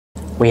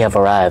we have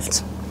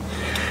arrived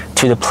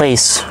to the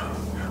place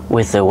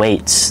with the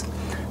weights.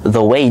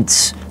 The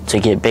weights to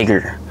get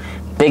bigger.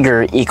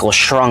 Bigger equals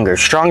stronger.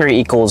 Stronger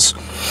equals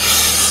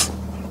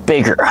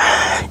bigger.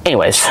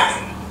 Anyways,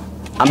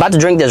 I'm about to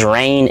drink this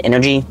Reign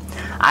Energy.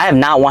 I have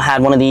not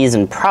had one of these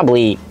in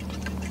probably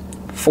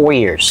 4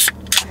 years.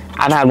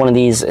 I've had one of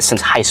these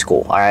since high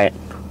school, all right?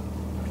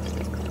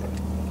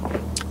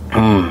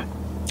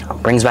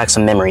 Brings back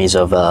some memories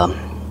of,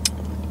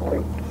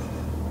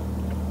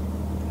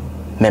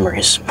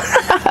 memories.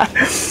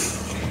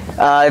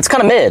 It's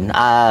kind of mid.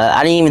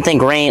 I didn't even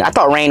think Reign, I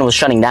thought Reign was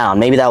shutting down.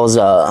 Maybe that was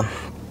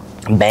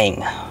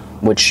Bang,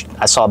 which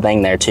I saw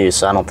Bang there too,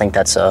 so I don't think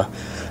that's I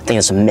think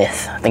it's a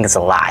myth. I think it's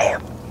a lie.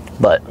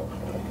 But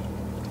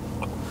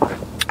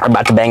I'm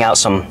about to bang out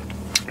some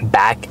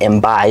back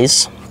and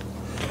buys.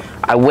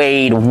 I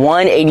weighed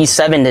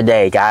 187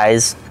 today,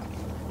 guys.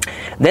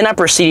 Then I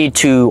proceeded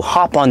to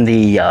hop on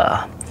the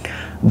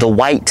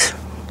white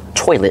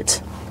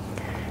toilet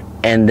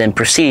and then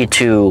proceeded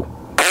to,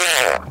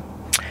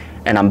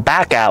 and I'm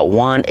back at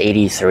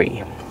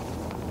 183.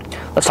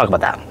 Let's talk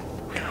about that.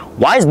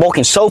 Why is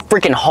bulking so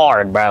freaking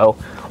hard, bro?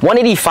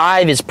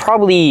 185 is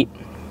probably,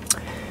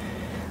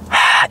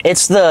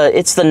 it's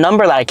the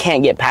number that I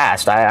can't get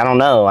past. I don't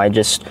know.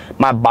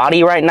 My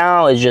body right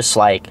now is just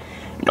like,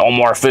 no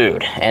more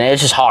food. And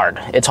it's just hard.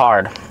 It's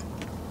hard.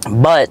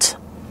 But,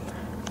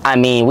 I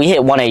mean, we hit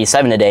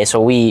 187 today,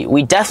 so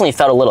we definitely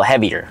felt a little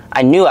heavier.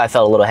 I knew I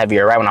felt a little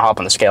heavier right when I hopped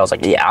on the scale. I was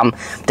like, yeah, I'm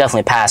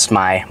definitely past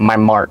my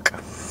mark.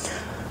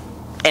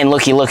 And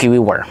looky we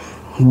were.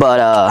 But,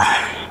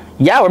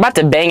 yeah, we're about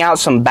to bang out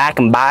some back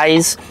and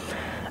buys.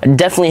 I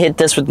definitely hit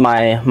this with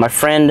my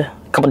friend a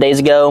couple days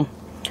ago.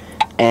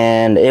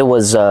 And it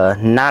was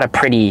not a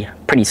pretty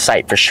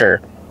sight for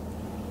sure.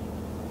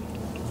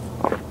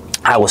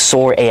 I was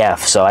sore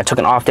AF, so I took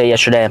an off day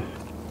yesterday.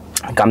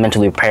 I got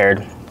mentally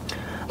prepared.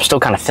 I'm still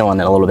kind of feeling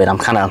it a little bit. I'm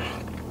out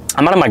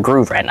of my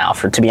groove right now,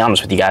 to be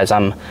honest with you guys.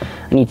 I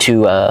need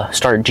to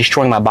start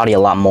destroying my body a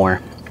lot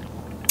more.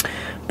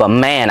 But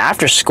man,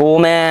 after school,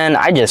 man,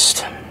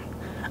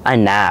 I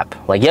nap.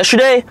 Like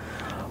yesterday,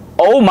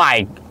 oh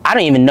my, I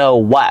don't even know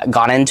what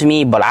got into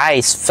me, but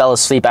I fell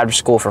asleep after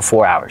school for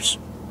 4 hours.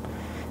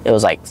 It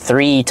was like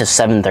 3 to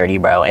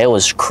 7:30, bro. It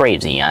was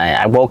crazy.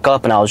 I woke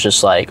up and I was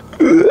just like,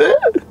 I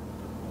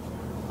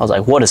was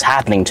like, what is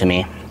happening to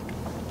me?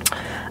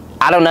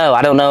 I don't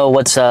know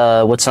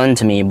what's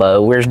into me,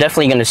 but we're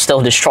definitely gonna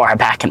still destroy our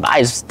back and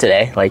buys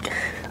today. Like,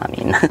 I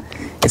mean,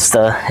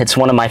 it's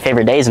one of my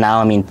favorite days now.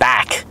 I mean,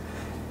 back.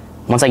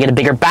 Once I get a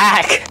bigger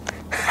back,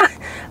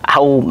 I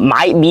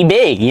might be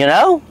big, you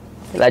know?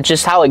 That's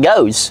just how it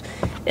goes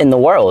in the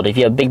world. If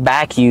you have a big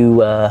back,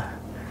 you're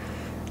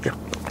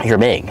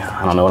big.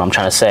 I don't know what I'm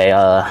trying to say.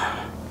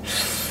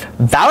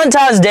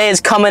 Valentine's Day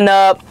is coming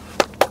up.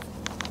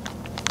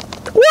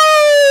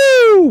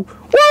 Woo!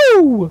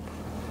 Woo!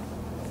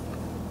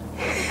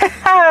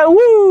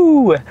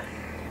 Woo!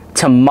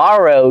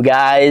 Tomorrow,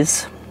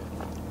 guys.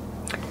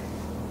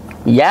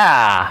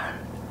 Yeah.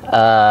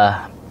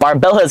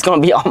 Barbella is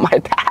gonna be on my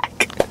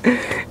back.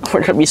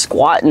 We're gonna be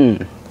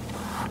squatting.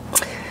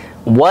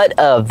 What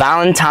a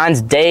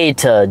Valentine's Day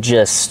to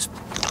just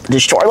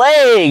destroy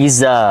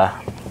legs.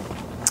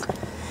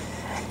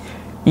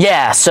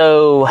 Yeah,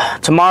 so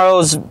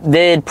tomorrow's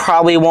vid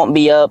probably won't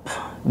be up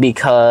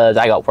because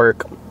I got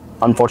work.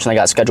 Unfortunately,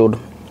 I got scheduled.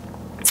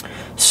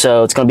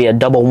 So it's gonna be a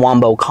double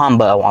wombo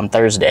combo on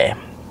Thursday.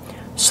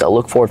 So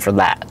look forward for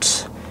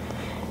that.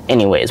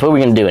 Anyways, what are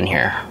we gonna do in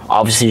here?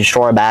 Obviously,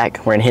 destroy our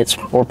back.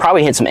 We'll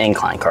probably hit some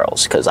incline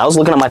curls because I was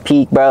looking at my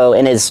peak, bro,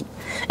 and it's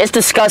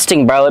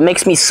disgusting, bro. It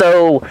makes me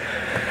so.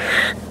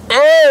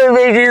 It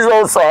makes me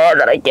so sad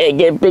that I can't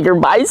get bigger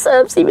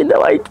biceps, even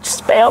though I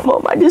spam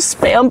them. I just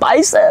spam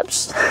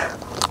biceps,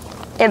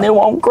 and they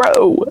won't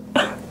grow.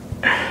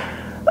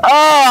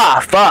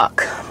 Ah,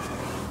 fuck.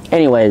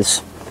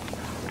 Anyways,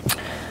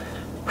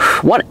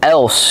 what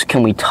else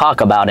can we talk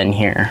about in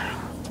here?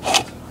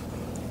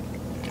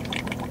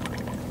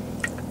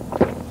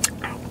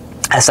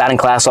 I sat in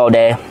class all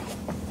day.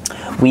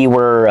 We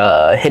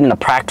were hitting a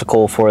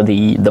practical for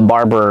the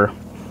barber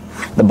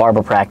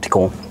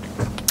practical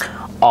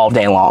all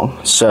day long.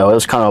 So it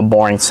was kind of a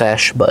boring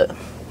sesh, but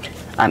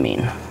I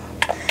mean,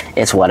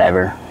 it's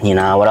whatever. You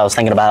know what I was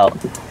thinking about?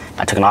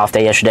 I took an off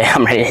day yesterday.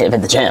 I'm ready to hit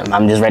the gym.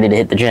 I'm just ready to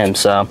hit the gym.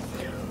 So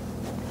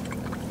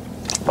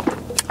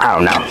I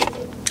don't know.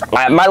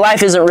 My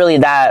life isn't really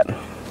that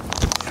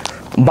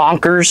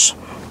bonkers.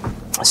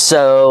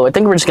 So I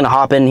think we're just gonna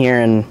hop in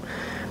here and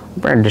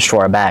we're gonna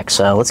destroy our back,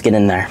 so let's get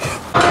in there.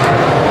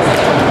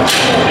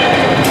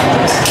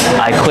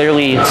 I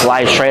clearly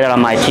lie straight out on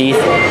my teeth.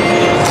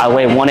 I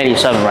weigh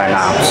 187 right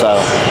now, so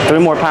 3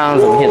 more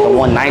pounds and we hit the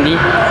 190,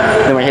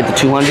 then we're gonna hit the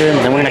 200,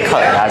 then we're gonna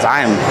cut, guys.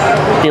 I am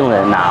feeling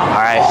it now, all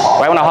right?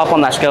 Right when I hop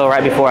on that scale,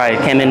 right before I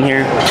came in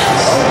here,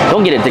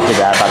 don't get addicted to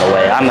that, by the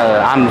way.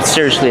 I'm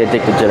seriously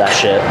addicted to that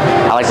shit.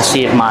 I like to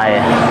see if my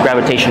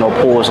gravitational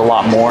pull is a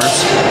lot more,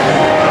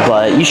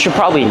 but you should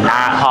probably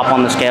not hop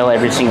on the scale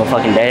every single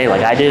fucking day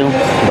like I do,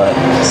 but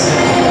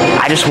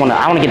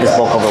I wanna get this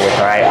bulk over with,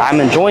 all right? I'm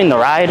enjoying the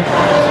ride,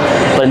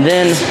 but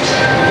then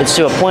it's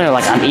to a point of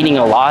like I'm eating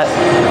a lot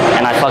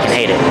and I fucking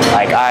hate it.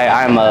 Like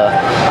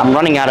I'm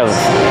running out of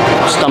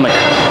stomach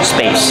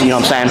space, you know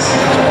what I'm saying?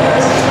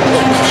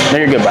 Then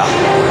you're good, bro.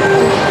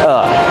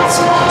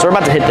 So we're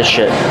about to hit this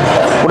shit.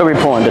 What are we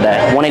pulling today?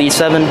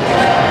 187.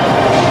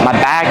 My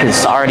back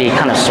is already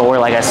kind of sore,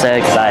 like I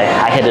said, because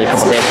I hit it a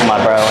couple days with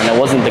my bro, and it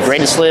wasn't the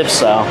greatest lift,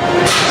 so,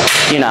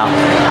 you know,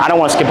 I don't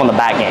want to skip on the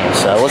back game,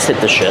 so let's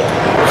hit this shit.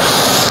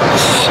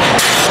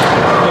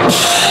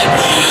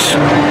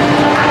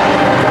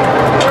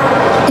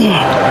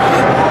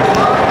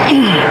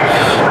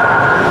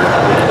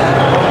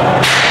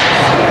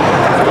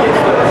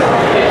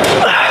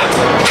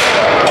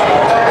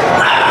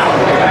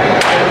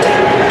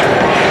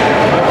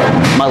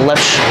 My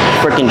left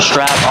freaking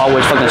strap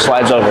always fucking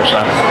slides over, so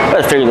I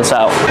gotta figure this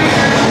out.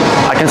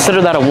 I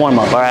consider that a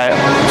warm-up, all right?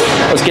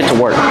 Let's get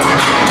to work.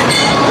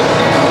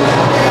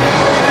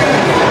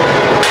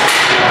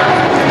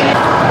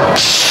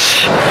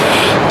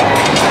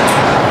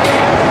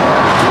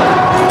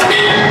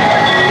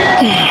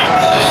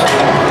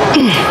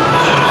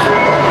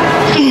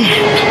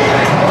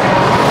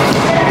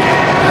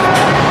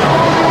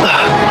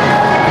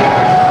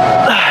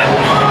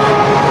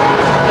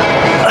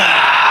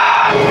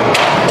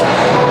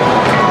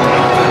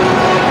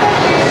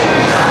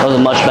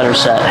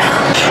 Set.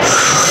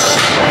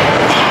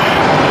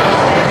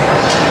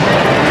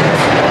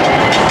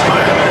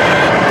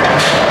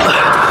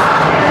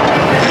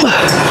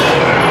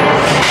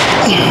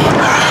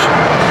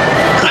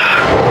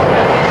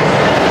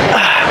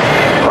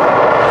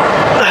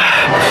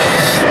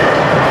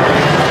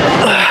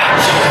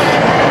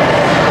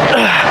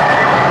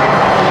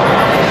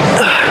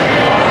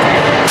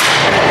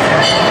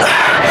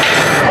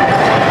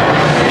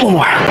 One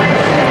more.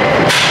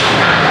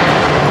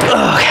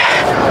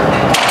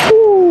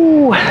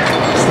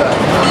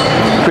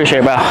 Appreciate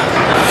it, bro.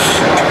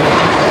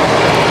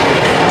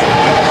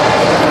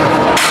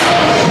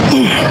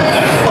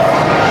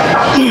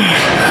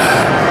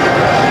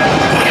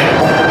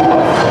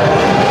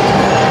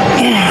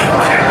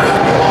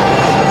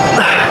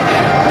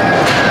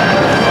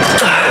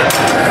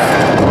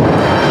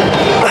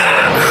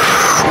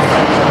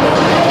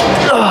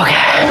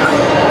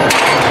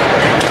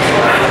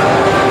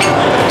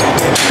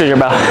 Appreciate it,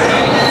 bro.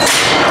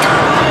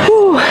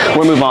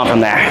 We'll move on from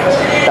there.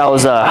 That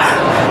was a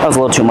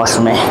little too much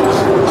for me.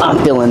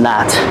 I'm feeling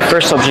that.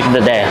 First subject of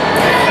the day.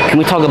 Can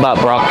we talk about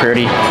Brock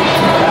Purdy?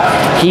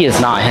 He is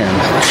not him.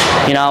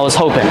 You know, I was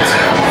hoping.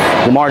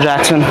 Lamar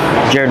Jackson,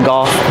 Jared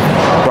Goff,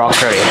 Brock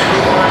Purdy.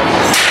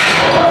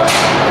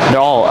 They're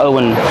all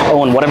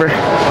 0 whatever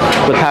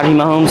with Patrick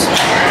Mahomes.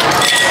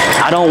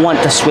 I don't want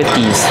the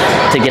Swifties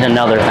to get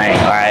another thing,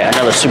 all right,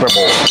 another Super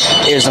Bowl.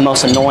 It is the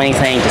most annoying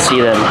thing to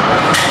see them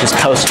just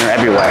posting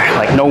everywhere.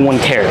 Like, no one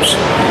cares.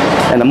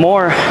 And the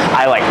more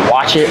I like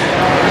watch it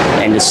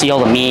and to see all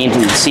the memes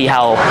and see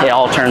how it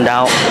all turned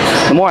out,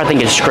 the more I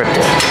think it's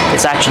scripted.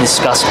 It's actually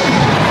disgusting.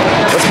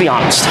 Let's be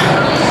honest.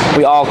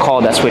 We all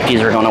called that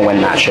Swifties are gonna win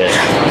that shit.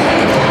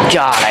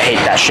 God, I hate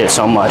that shit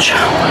so much.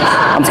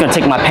 I'm just gonna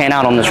take my pain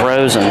out on this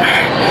rose and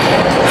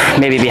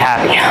maybe be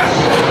happy.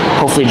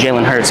 Hopefully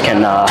Jalen Hurts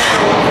can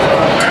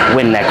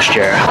win next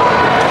year.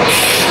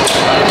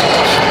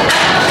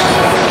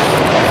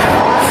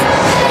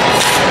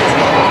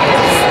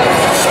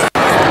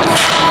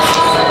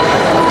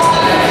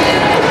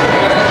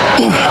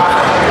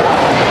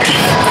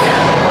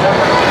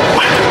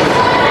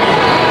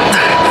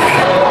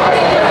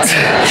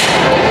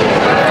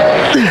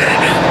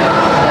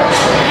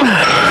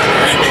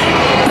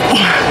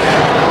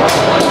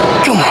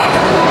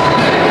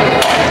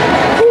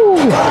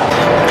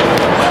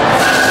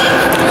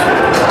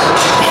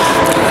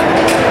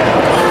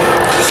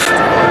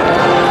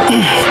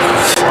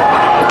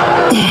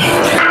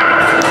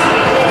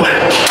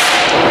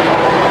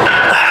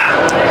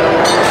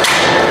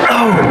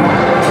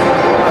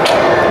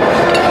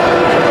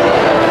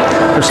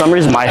 For some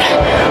reason, my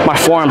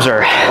forearms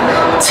are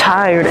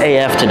tired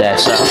AF today,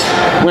 so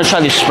I'm gonna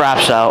try these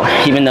straps out,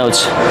 even though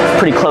it's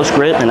pretty close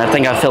grip, and I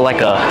think I feel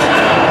like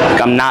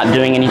I'm not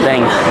doing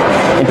anything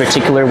in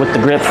particular with the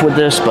grip with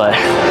this, but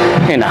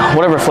you know,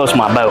 whatever floats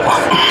my boat.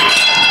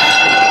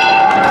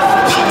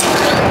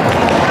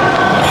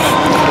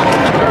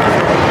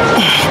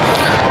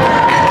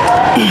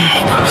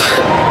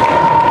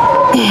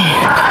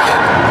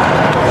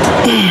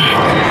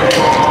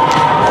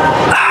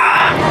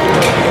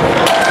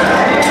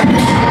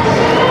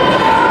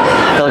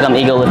 I feel like I'm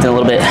ego lifting a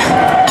little bit.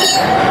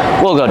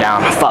 We'll go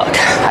down. Fuck.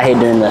 I hate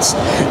doing this.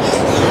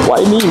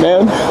 Why me,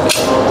 man?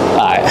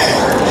 Alright.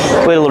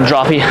 Wait a little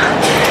droppy.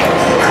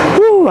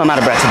 Woo, I'm out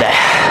of breath today.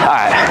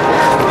 Alright.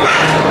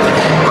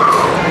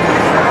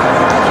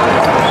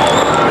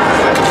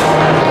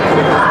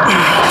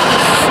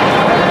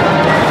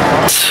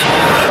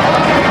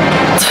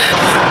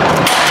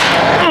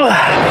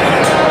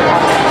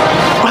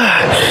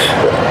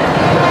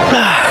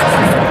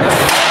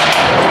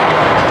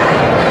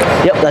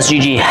 Yep, that's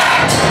GG.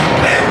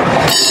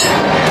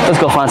 Let's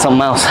go find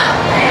something else.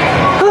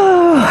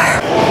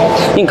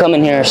 can come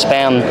in here,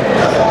 spam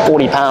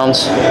 40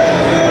 pounds.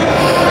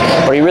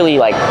 Are you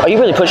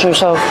really pushing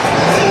yourself?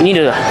 You need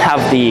to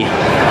have the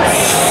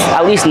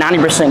at least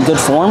 90% good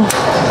form,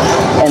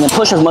 and then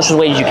push as much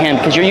weight as you can,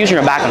 because you're using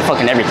your back on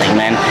fucking everything,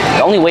 man.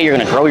 The only way you're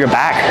gonna grow your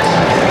back,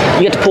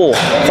 you get to pull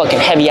fucking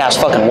heavy ass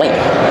fucking weight.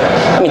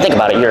 I mean, think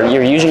about it.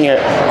 You're using it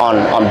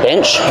on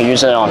bench, you're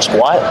using it on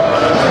squat.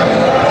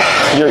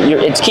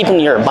 It's keeping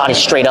your body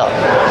straight up.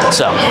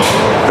 So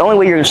the only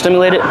way you're gonna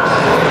stimulate it,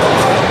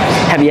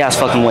 heavy ass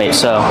fucking weight.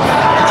 So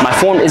my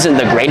form isn't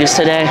the greatest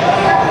today.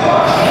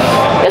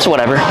 It's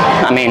whatever.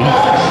 I mean,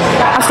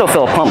 I still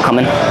feel a pump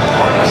coming.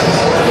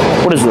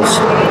 What is this?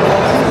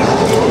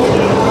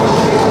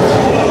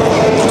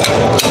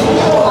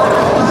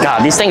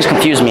 God, these things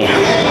confuse me.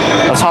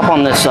 Let's hop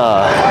on this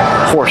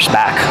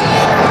horseback.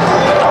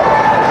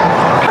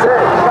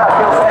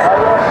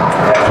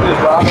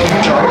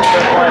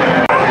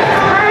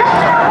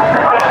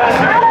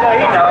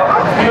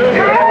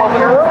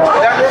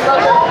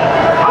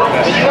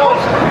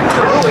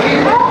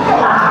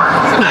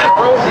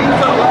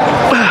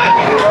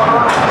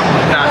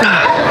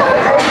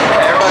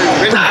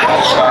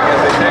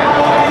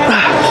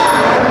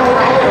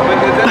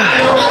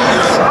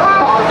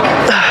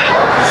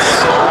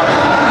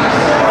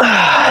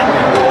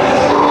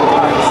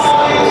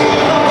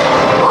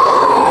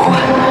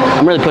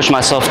 I'm really pushing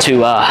myself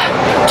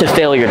to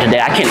failure today.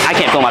 I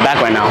can't feel my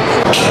back right now.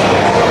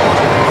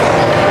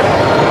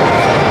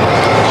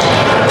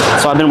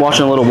 So I've been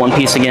watching a little One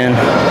Piece again.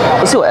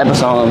 Let's see what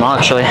episode I'm on,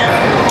 actually.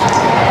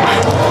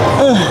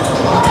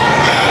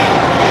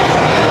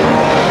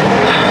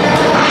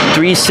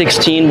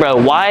 316, bro.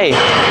 Why?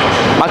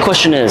 My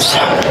question is,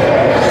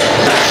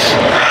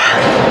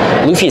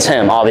 Luffy's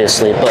him,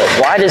 obviously, but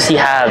why does he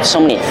have so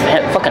many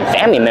fucking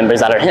family members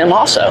that are him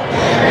also?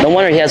 No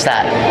wonder he has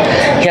that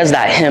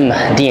him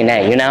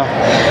DNA, you know?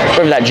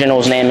 Whatever that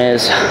general's name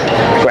is,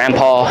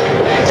 Grandpa,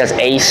 that's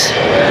Ace.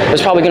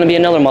 There's probably gonna be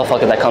another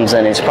motherfucker that comes in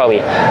and it's probably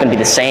gonna be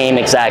the same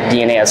exact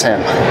DNA as him.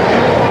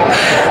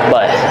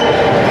 But,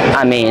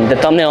 I mean, the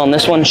thumbnail on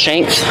this one,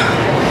 Shanks,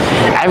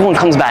 everyone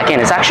comes back in.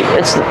 It's actually,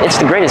 it's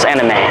the greatest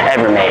anime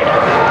ever made.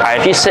 All right,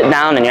 if you sit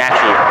down and you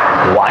actually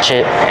watch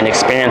it and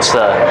experience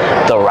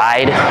the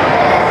ride,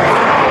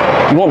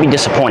 you won't be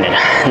disappointed.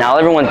 Now,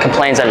 everyone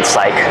complains that it's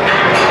like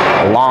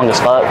long as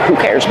fuck. Who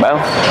cares, bro?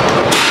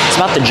 It's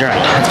about the journey.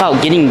 It's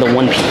about getting the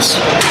One Piece.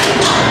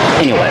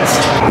 Anyways.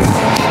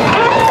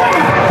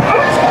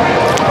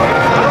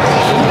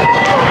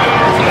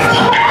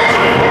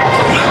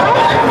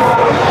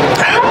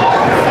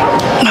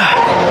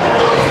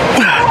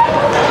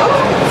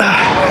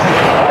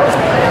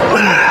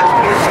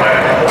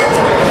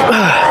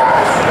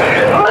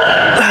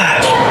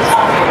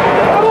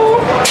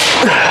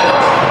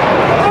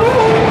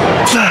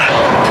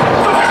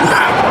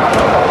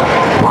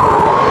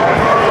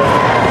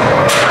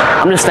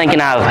 I'm just thinking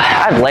I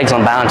have legs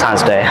on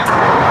Valentine's Day.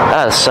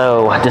 That is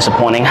so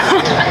disappointing.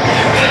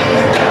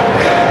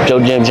 No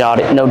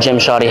gym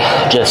shoddy,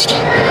 just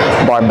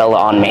Barbella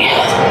on me.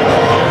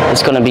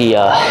 It's gonna be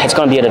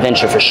an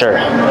adventure for sure.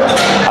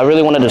 I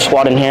really wanted to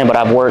squat in here, but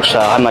I've worked, so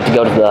I'm about to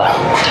go to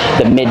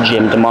the mid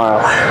gym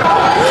tomorrow.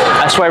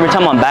 I swear every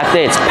time I'm back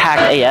there, it's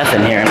packed AF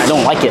in here, and I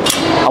don't like it.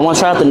 I want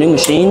to try out the new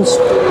machines,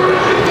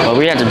 but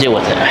we have to deal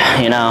with it,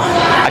 you know.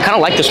 I kind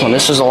of like this one.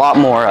 This is a lot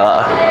more,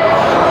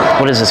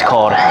 what is this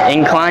called?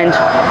 Inclined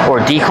or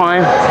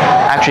decline.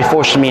 Actually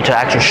forces me to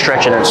actually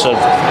stretch it instead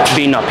of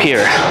being up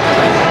here.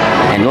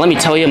 And let me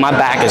tell you, my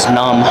back is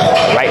numb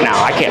right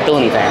now. I can't feel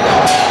anything.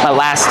 My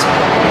last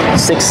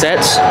 6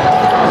 sets,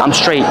 I'm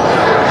straight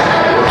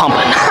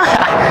pumping.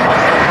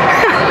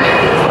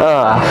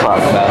 Oh,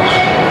 fuck, bro.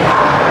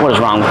 What is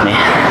wrong with me?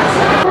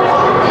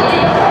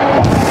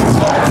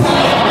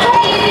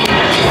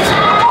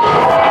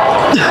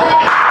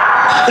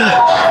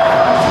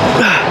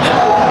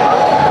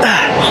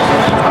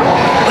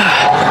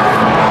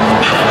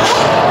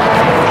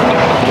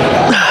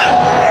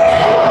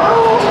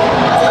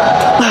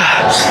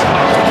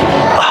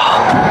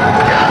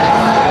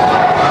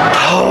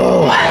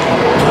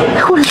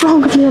 What is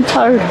wrong with me? I'm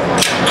tired.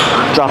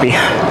 Droppy.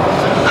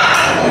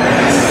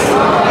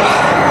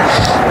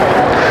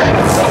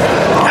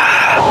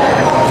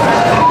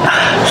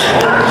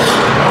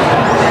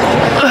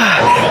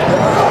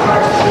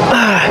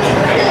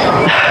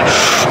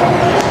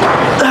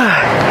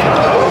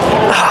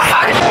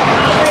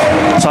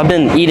 So I've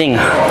been eating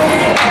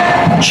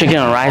chicken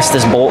and rice,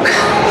 this bulk,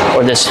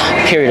 or this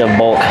period of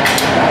bulk,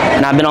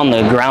 and I've been on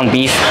the ground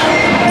beef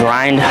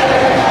grind.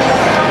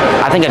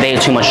 I think I've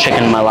ate too much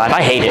chicken in my life.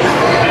 I hate it.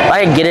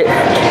 I get it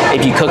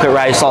if you cook it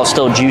right, it's all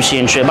still juicy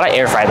and shit, but I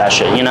air fry that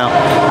shit, you know?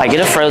 I get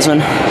it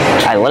frozen,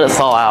 I let it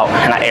thaw out,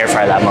 and I air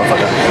fry that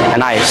motherfucker.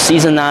 And I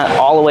season that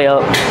all the way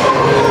up.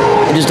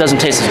 It just doesn't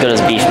taste as good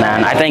as beef,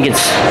 man. I think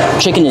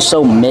chicken is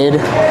so mid.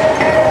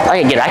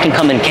 I get it. I can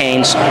come in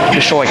Cane's,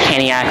 destroy a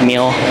Caniac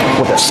meal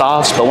with a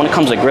sauce, but when it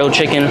comes to grilled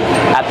chicken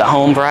at the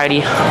home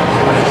variety,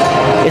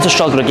 it's a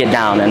struggle to get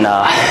down. And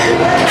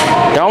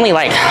they're only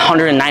like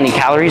 190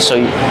 calories,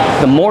 so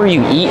the more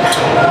you eat,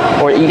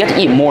 or you get to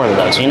eat more of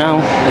those, you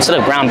know? Instead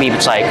of ground beef,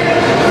 it's like,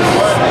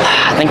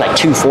 I think like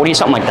 240,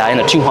 something like that, in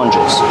the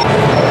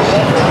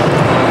 200s.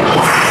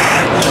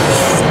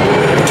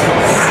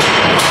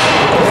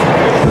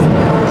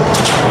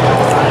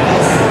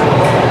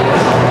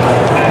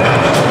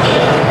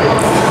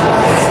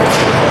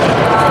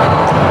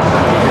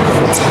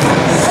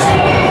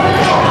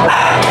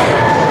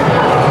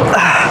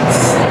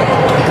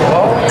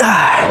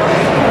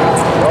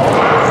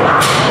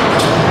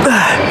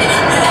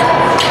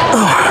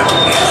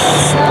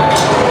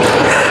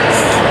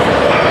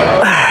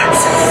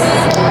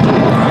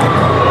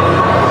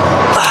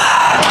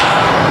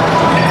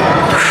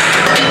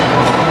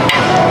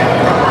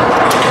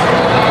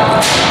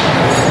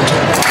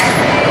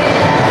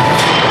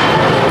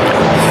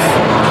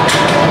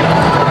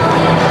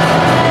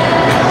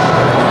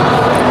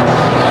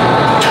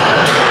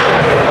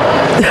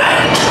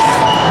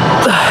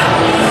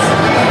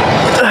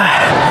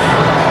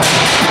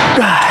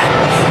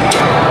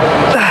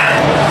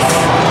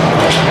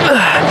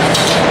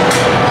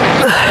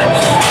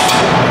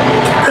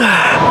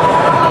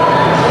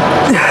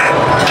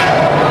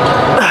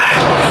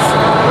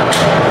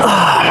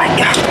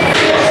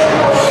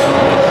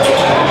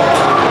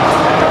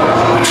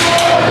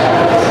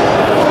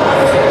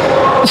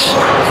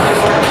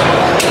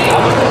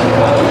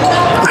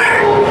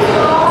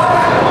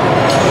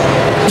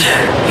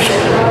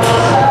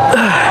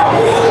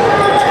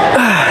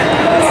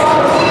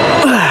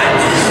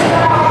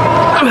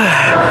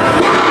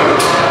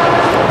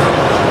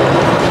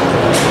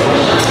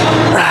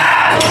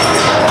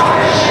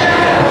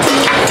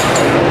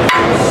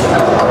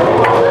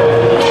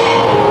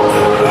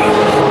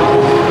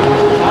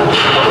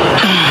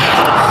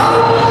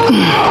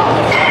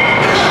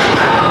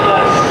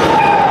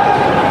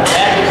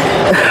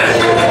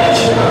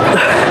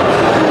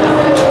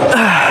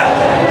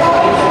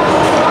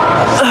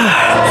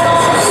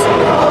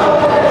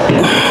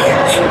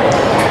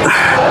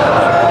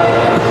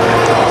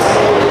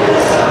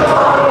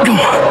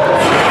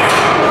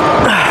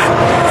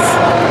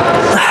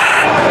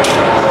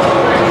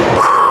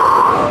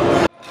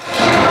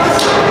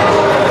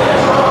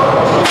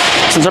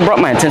 Since I brought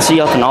my intensity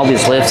up in all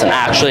these lifts and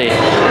actually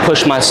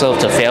pushed myself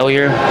to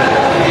failure,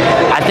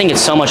 I think it's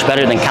so much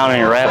better than counting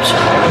your reps.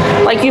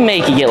 Like you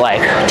could get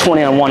like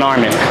 20 on one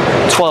arm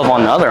and 12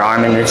 on the other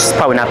arm, and it's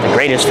probably not the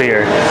greatest for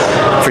your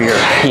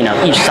you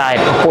know, each side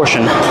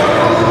proportion.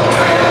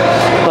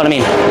 But I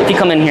mean, if you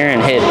come in here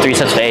and hit 3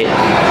 sets of 8,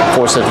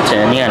 4 sets of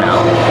 10, you know,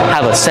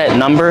 have a set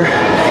number,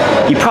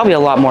 you probably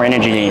have a lot more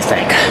energy than you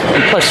think.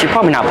 And plus, you're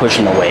probably not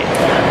pushing the weight.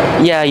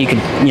 Yeah, you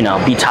could, you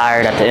know, be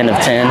tired at the end of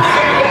 10,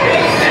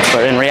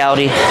 but in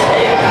reality,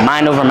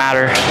 mind over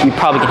matter, you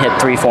probably can hit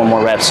 3-4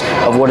 more reps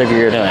of whatever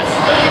you're doing.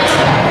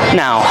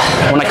 Now,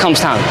 when it comes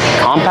down to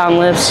compound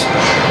lifts,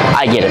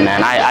 I get it,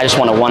 man. I just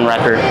want a 1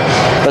 record,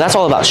 but that's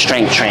all about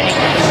strength training.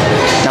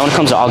 Now, when it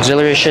comes to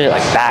auxiliary shit,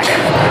 like back,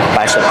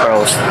 bicep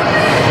curls,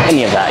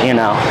 any of that, you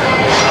know,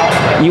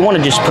 you want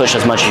to just push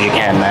as much as you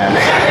can, man.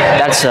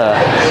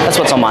 That's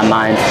what's on my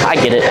mind. I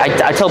get it.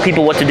 I tell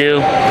people what to do,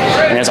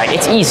 and it's like,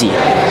 it's easy.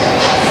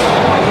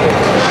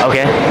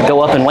 Okay,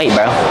 go up and wait,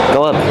 bro.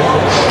 Go up,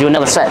 do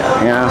another set,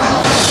 you know.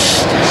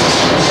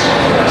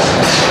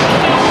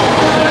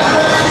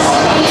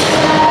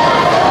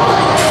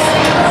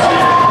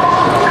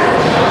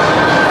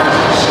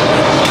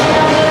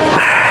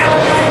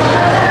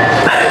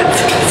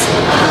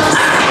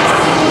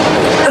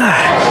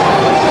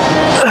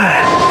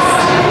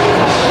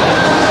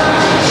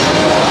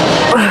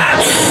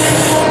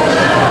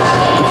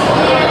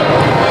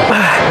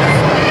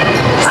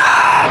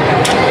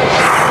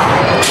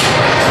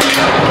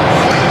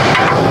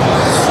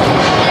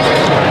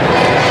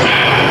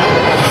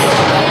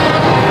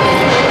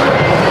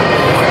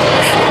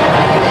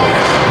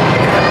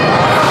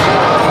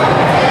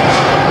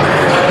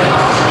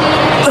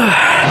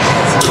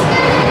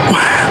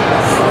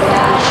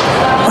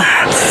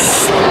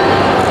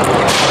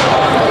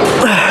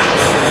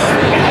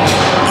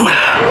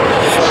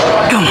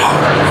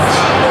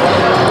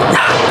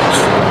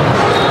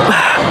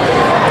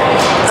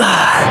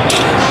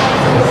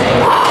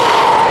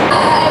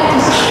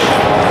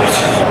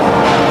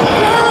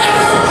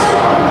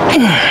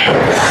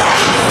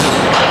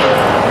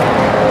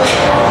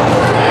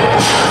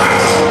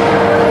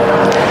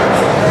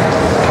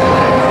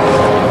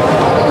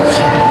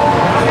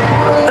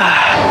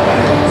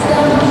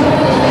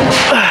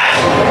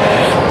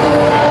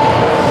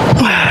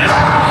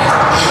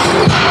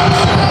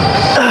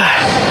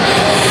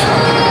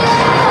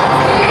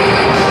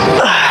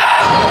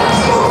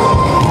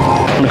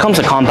 Comes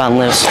to compound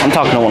lifts, I'm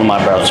talking to one of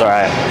my bros, all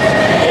right?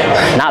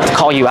 Not to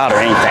call you out or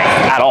anything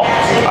at all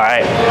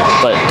right?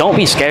 But don't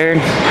be scared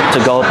to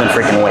go up and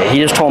freaking weight. He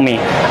just told me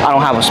I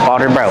don't have a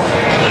spotter, bro.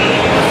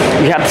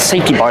 You have the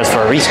safety bars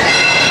for a reason.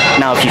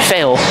 Now, if you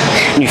fail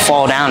and you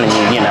fall down and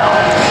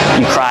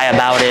you cry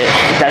about it,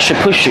 that should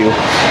push you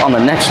on the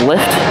next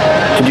lift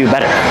to do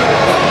better.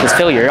 Because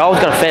failure, you always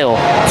gotta fail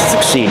to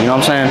succeed, you know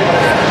what I'm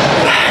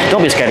saying?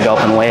 Don't be scared to go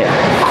up in weight.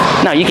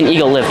 No, you can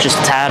ego lift just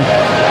a tad,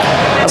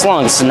 as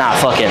long as it's not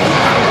fucking,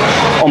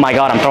 oh my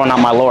god, I'm throwing out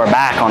my lower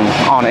back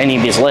on any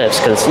of these lifts,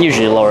 because it's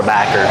usually lower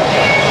back, or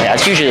yeah,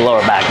 it's usually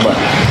lower back. But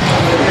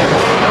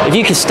if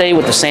you can stay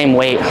with the same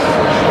weight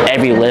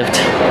every lift,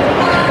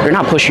 you're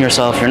not pushing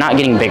yourself, you're not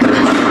getting bigger.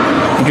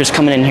 You're just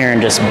coming in here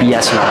and just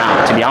BSing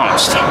around, to be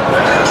honest.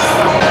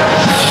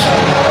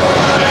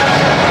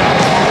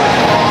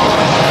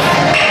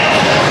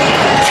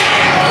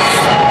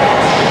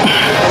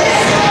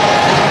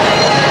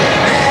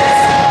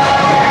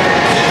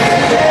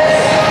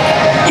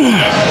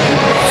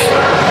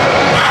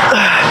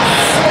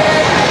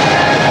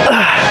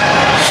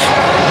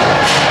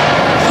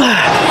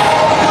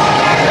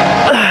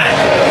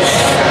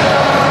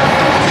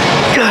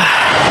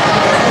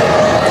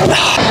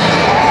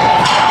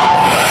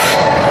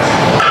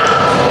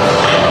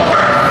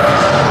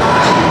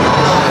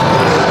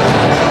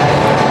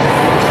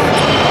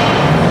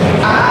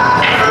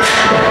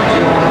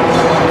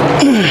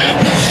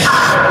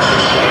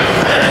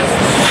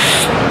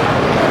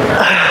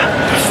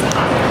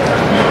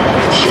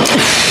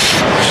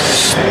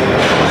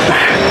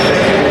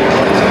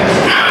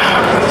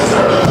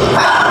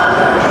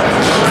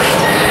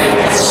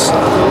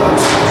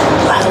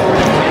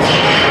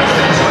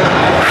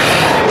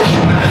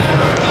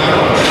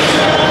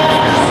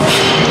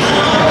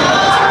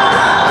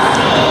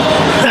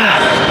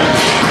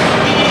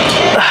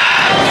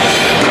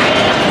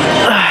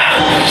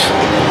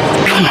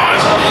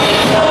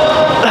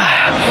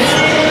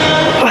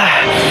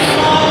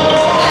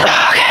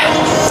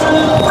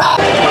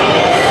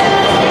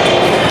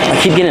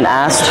 Keep getting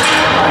asked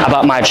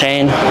about my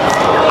chain.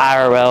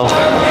 IRL,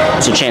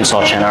 it's a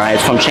chainsaw chain, all right?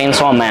 It's from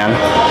Chainsaw Man.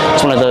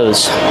 It's one of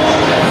those,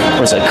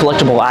 what is it,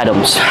 collectible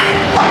items.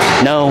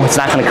 No, it's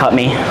not gonna cut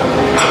me.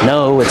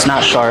 No, it's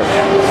not sharp.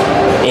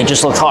 It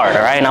just looks hard,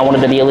 all right? And I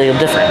wanted to be a little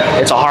different.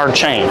 It's a hard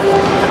chain.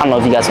 I don't know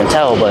if you guys can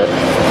tell, but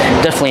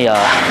definitely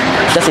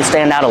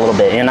stand out a little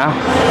bit, you know?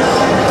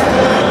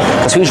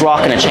 Because who's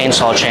rocking a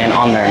chainsaw chain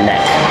on their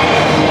neck?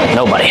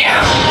 Nobody.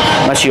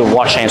 Unless you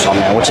watch Chainsaw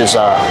Man, which is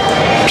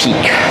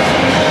peak.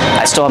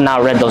 I still have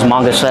not read those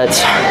manga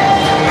sets.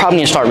 Probably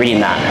need to start reading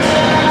that.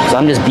 Because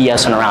I'm just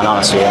BSing around,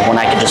 honestly, when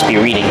I could just be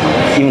reading.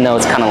 Even though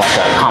it's kind of like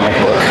a comic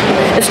book.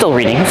 It's still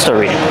reading, it's still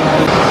reading.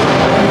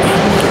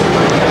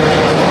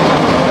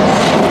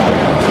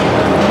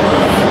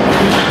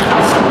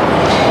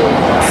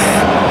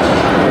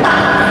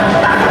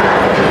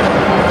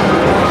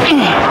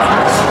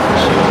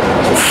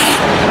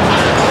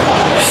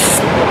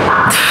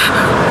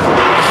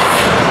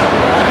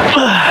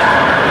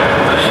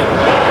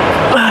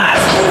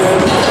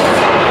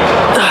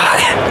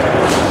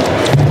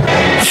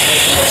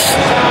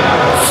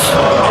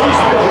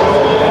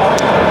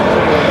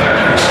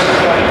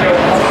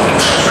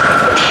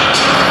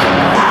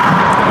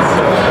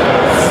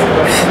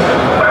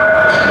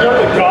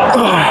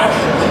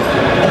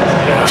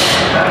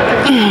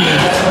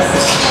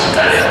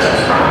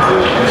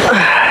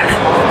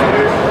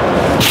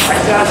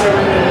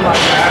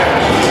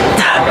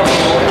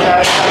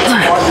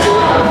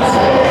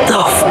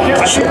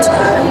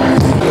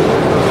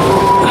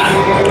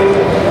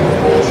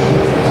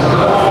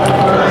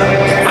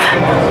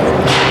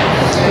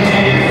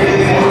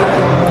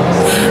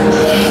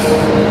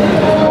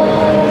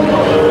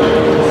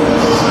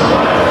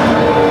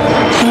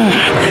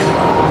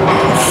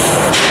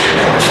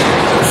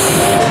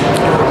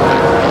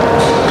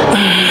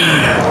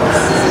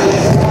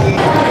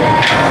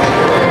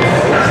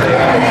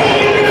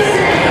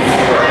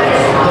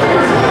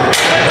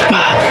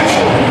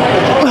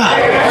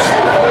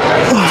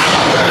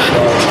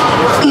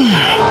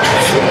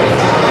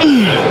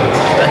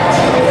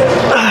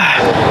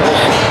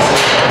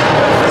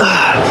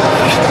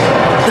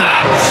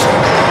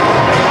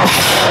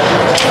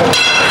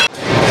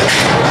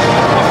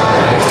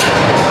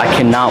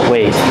 Cannot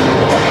wait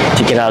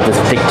to get out of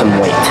this victim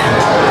weight.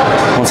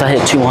 Once I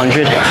hit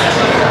 200,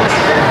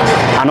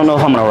 I don't know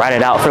if I'm gonna ride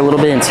it out for a little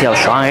bit and see how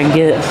strong I can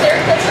get.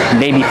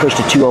 Maybe push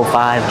to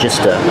 205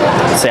 just to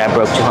say I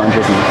broke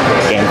 200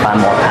 and gain 5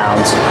 more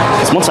pounds.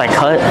 Because once I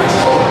cut,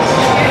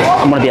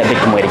 I'm gonna be at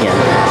victim weight again.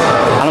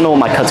 I don't know what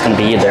my cut's gonna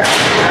be either.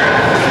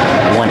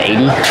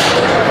 180.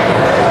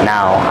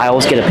 Now, I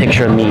always get a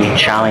picture of me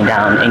chowing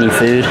down any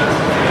food.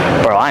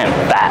 Bro, I am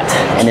fat,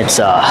 and it's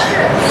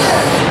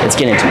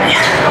getting to me.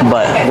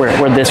 But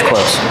we're this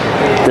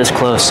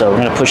close, so we're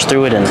gonna push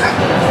through it, and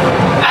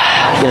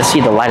you gotta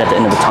see the light at the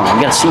end of the tunnel.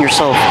 You gotta see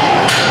yourself,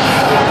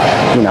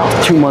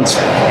 2 months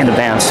in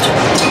advance,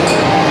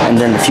 and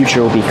then the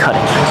future will be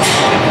cutting.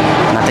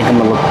 And I think I'm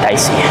gonna look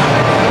dicey.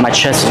 My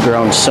chest has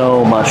grown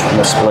so much from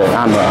the split.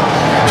 I'm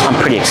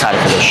pretty excited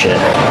for this shit.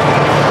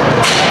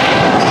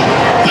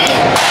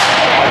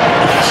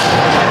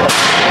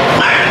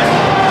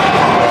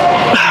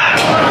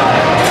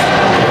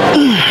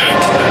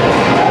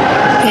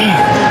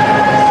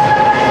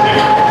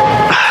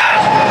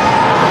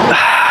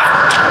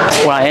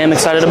 what I am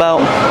excited about?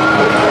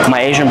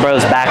 My Asian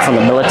bro's back from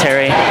the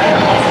military.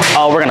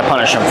 Oh, we're gonna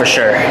punish him for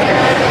sure.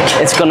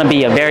 It's gonna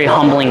be a very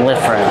humbling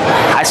lift for him.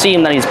 I see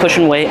him that he's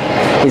pushing weight.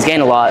 He's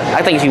gained a lot.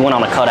 I think he went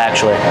on a cut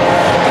actually,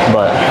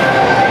 but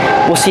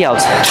we'll see how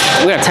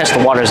we're gonna test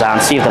the waters out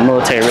and see if the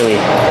military really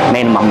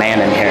made him a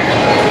man in here.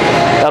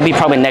 That'll be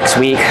probably next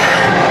week.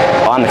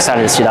 Oh, I'm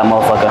excited to see that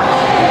motherfucker.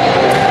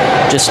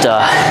 Just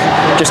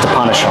to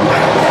punish him.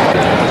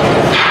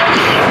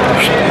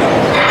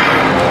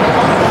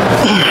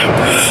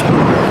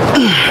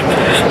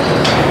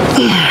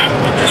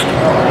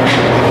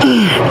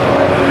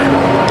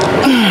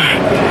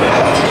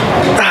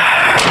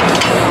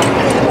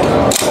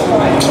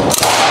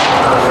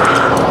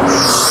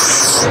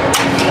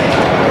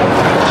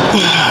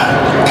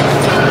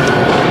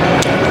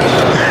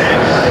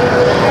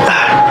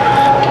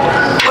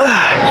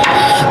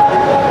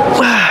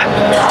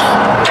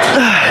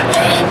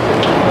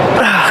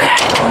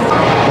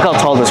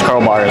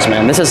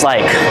 Man, this is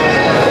like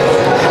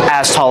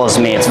as tall as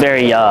me. It's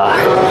very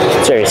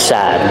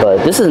sad,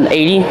 but this is an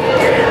 80.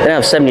 They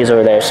have 70s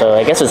over there, so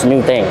I guess it's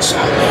new things.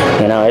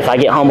 You know, if I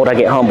get humbled, I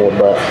get humbled.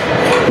 But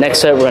next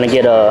set, we're gonna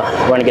get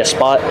a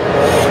spot,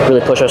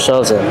 really push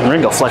ourselves, and we're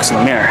gonna go flex in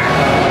the mirror.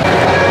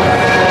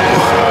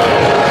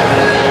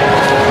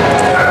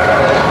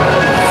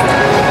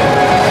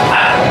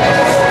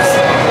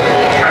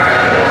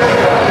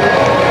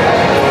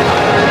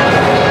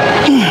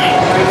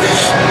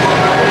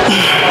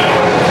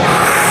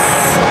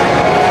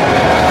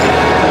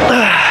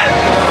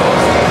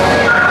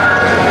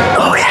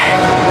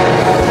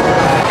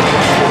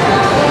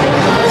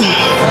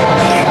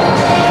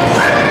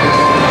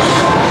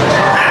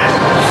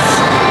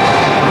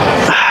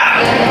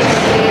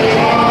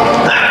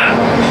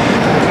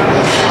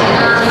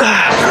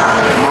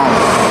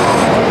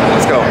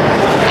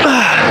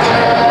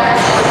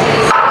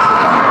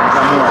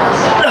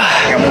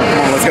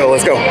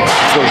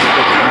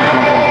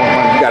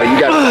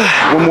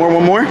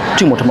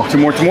 Two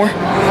more.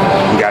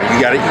 You got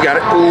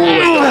it.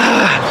 Ooh,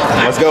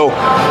 let's go.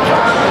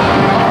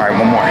 All right,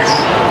 one more.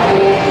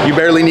 You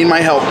barely need my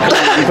help. Come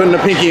on, I'm putting a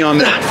pinky on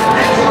there.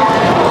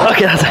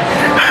 Okay, that's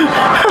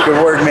it.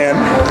 Good work, man.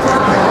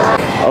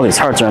 Oh, these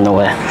hearts are in the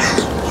way.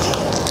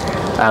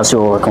 Let's see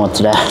what we're working with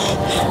today.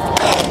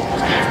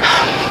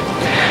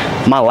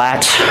 My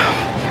lats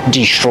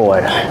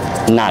destroyed.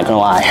 Not gonna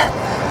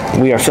lie.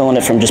 We are feeling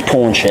it from just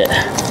pulling shit.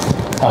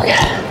 Okay.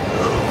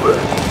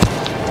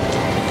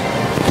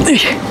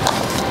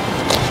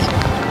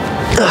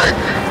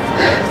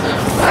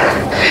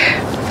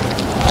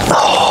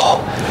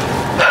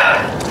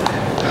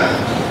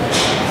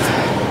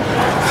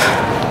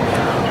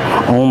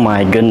 Oh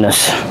my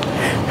goodness.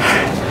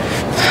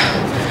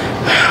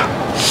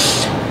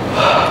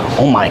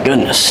 Oh my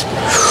goodness.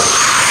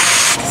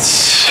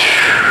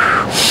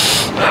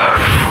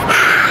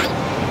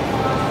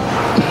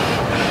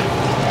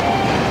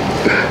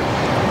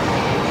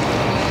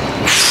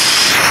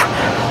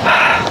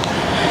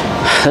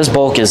 This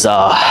bulk is, when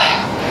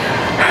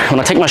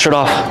I take my shirt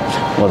off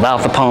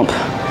without the pump,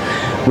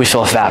 we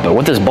feel fat. But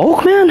with this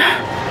bulk, man,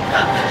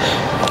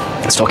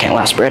 I still can't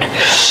last spread. I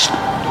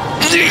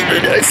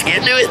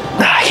can't do it.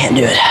 I can't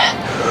do it.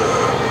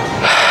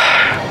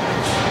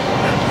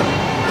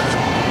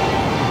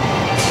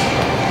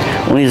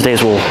 One of these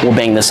days we'll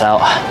bang this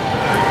out.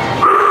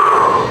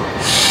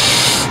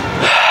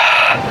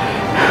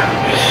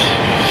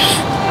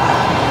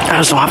 I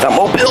just don't have that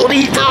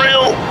mobility for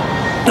real.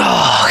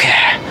 Oh, okay.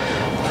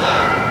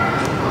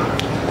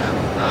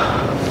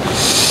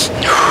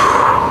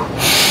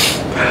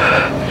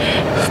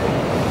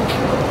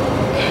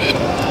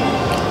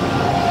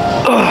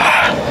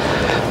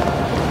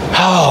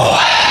 Oh,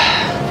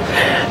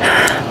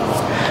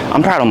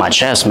 I'm proud of my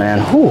chest, man.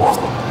 Whew.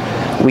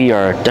 We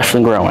are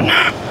definitely growing.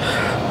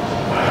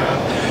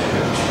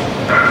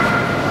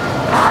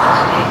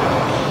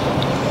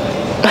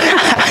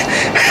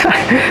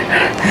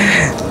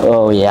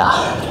 Oh yeah,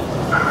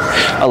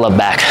 I love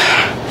back.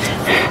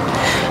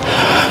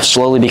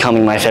 Slowly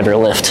becoming my favorite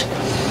lift.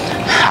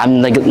 I've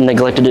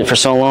neglected it for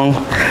so long,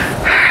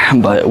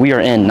 but we are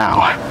in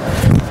now.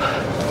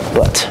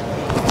 But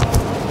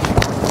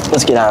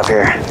let's get out of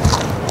here.